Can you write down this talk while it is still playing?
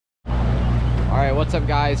Alright, what's up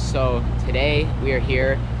guys? So today we are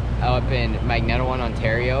here up in Magnetawan,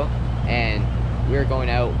 Ontario, and we're going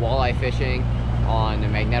out walleye fishing on the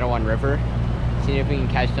Magnetawan River. Seeing if we can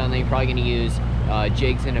catch something. Probably going to use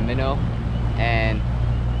jigs and a minnow, and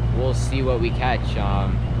we'll see what we catch.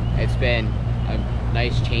 It's been a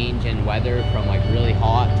nice change in weather from like really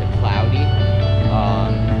hot to cloudy,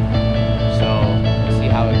 so we'll see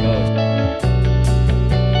how it goes.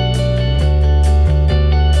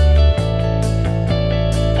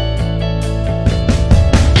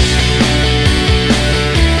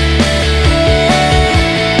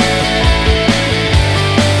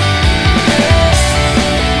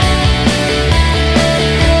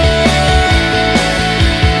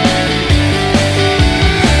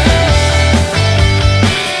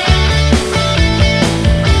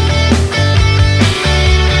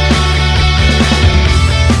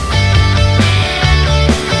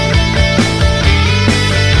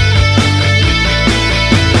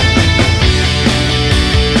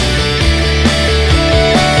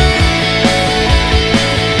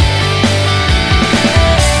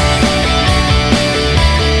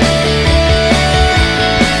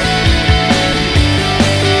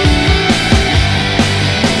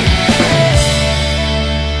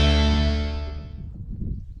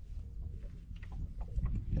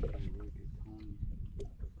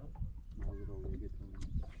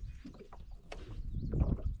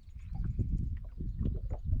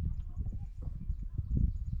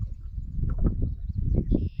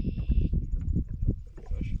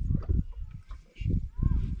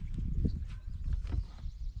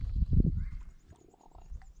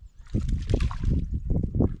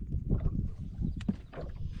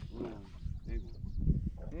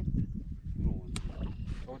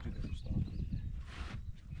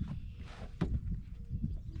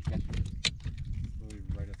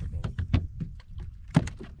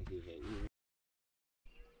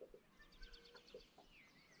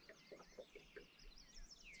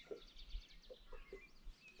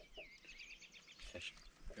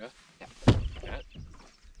 Yeah? Yeah. Cat?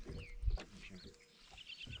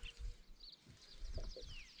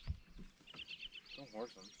 Don't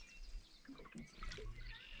horse him.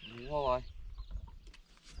 Walleye.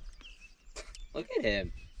 Look at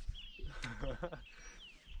him.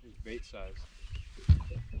 He's bait size.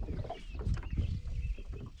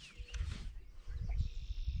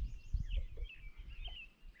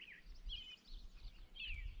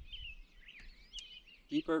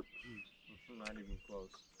 Deeper. Not even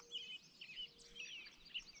close.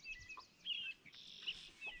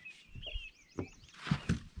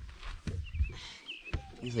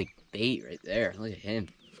 He's like bait right there. Look at him.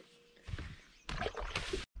 That's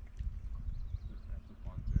a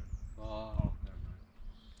pontoon. Oh. Never mind.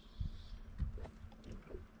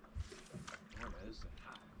 What is that?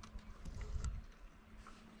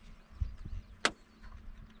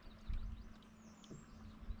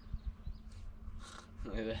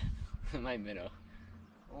 Look at that. My minnow.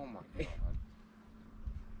 Oh my god.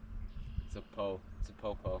 It's a po. It's a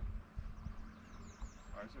po-po.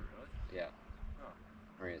 Oh, is it really? Yeah. Oh.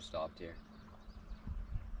 We're gonna stop here.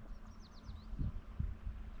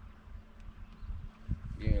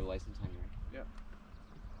 You have your license on your... Yep.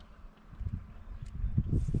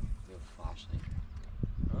 Do you have a flashlight?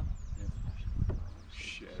 Huh? Do you have a flashlight?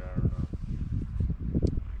 Shit, I don't know.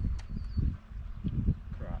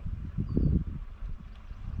 Crap.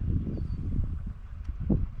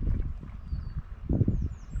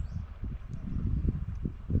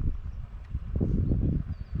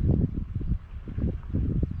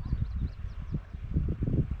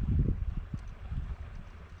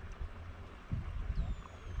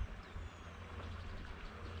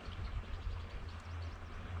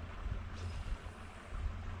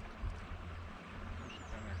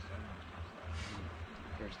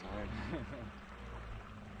 First time.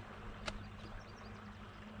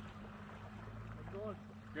 How's it going?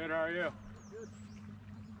 Good, how are you? Good.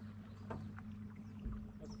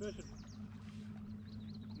 How's fishing?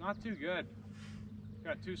 Not too good.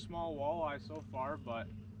 Got 2 small walleye so far, but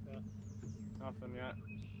Yeah. nothing yet.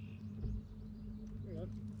 Hang on.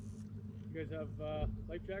 You guys have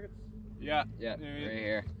life jackets? Yeah. Yeah, Yeah, right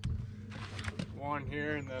here. One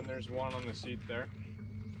here, and then there's one on the seat there.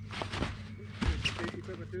 Safety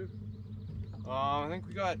equipment too? I think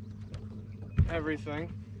we got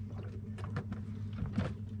everything.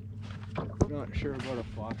 Not sure about a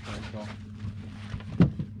flashlight though.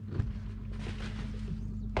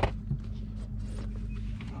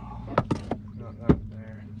 Not that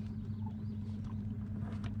there.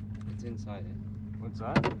 It's inside it. What's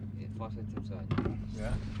that? Yeah, flashlight's inside.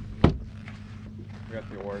 Yeah. We got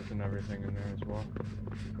the oars and everything in there as well.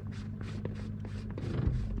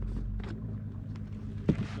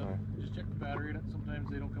 battery in it. Sometimes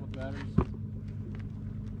they don't come with batteries.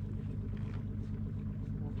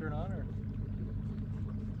 Won't turn on, or?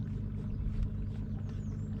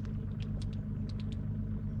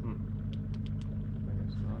 I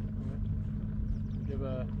guess not. You have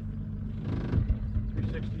a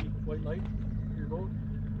 360 white light for your boat?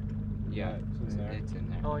 Yeah, it's in there. It's in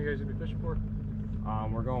there. How long are you guys gonna be fishing for?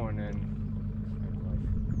 We're going in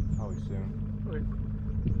like probably soon. Okay.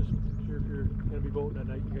 Just sure if you're gonna be boating at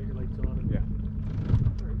night, you got your lights on. And... Yeah.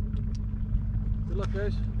 Alright. Good luck,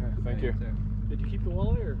 guys. Yeah, thank you. Did you keep the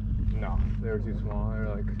walleye, or? No, they were too small. They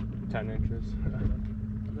were like 10 inches.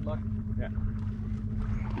 Good luck. Yeah.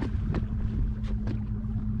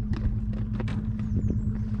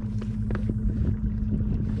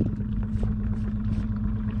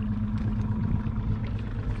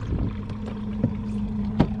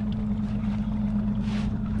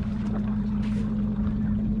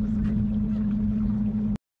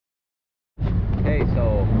 Okay,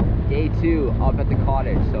 so day 2 up at the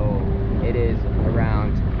cottage. So it is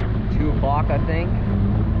around 2 o'clock, I think.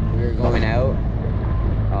 We're going out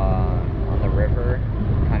on the river,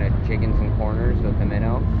 kind of jigging some corners with the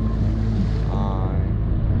minnow.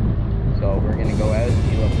 So we're gonna go out,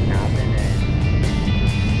 see what can happen,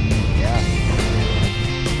 and yeah.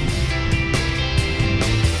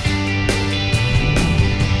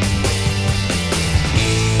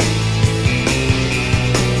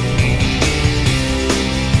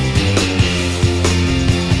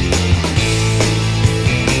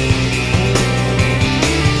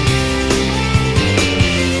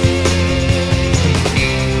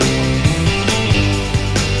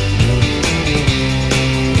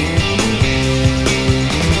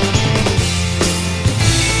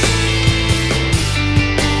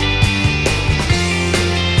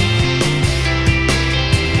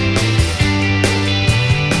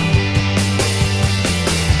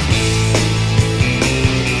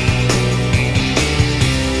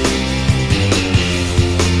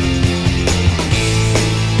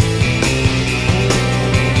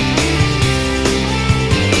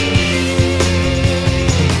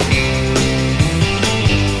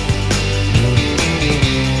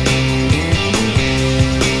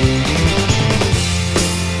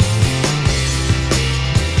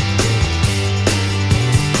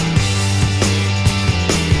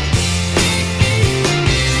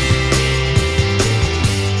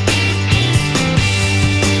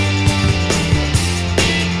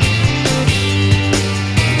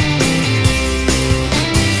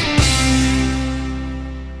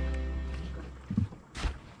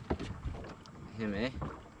 Him, eh?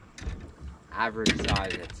 Average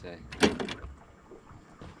size, I'd say.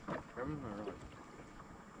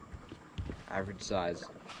 Average size.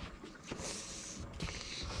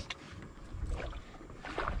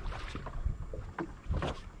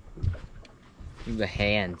 The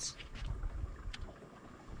hands.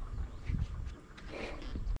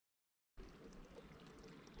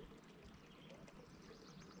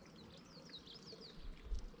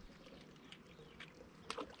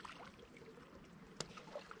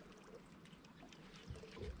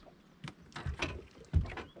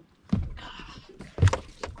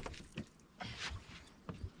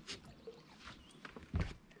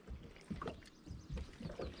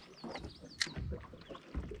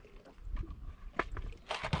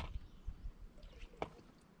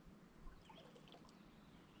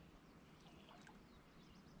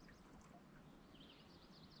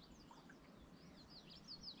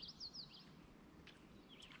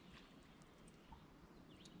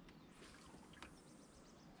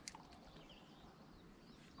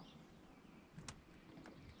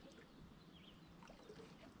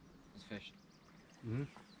 Fish. Mm-hmm.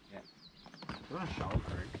 Yeah. You want a shallow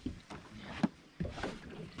creek?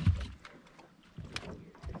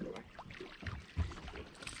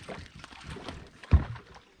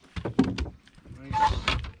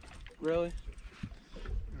 Really? I'm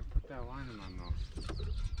gonna put that line in my mouth.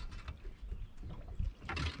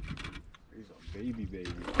 He's a baby.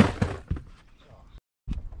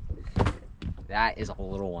 That is a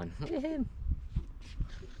little one.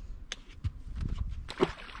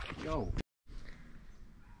 Yo.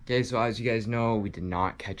 Okay, so as you guys know, we did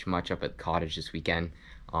not catch much up at the cottage this weekend.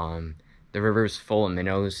 The river's full of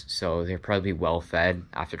minnows, so they're probably well fed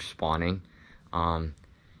after spawning.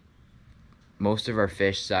 Most of our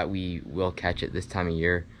fish that we will catch at this time of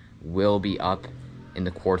year will be up in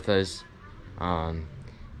the quarthas.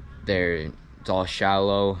 It's all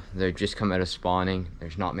shallow. They're just come out of spawning.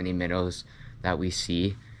 There's not many minnows that we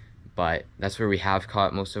see, but that's where we have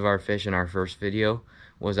caught most of our fish in our first video,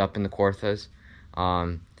 was up in the quarthas.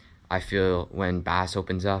 I feel when bass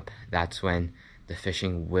opens up, that's when the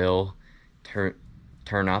fishing will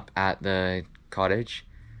turn up at the cottage.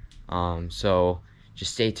 So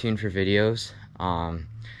just stay tuned for videos.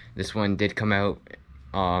 This one did come out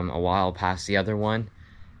a while past the other one.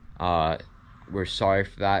 We're sorry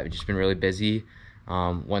for that. We've just been really busy.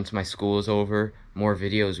 Once my school is over, more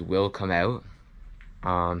videos will come out.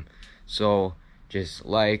 So just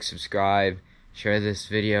like, subscribe, share this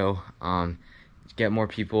video, get more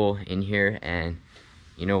people in here, and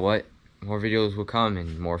you know what? More videos will come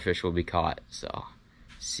and more fish will be caught. So,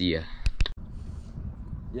 see ya.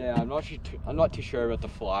 Yeah, I'm not too sure about the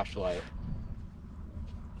flashlight.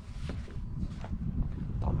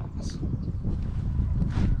 Dumbass.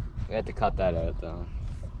 We had to cut that out though.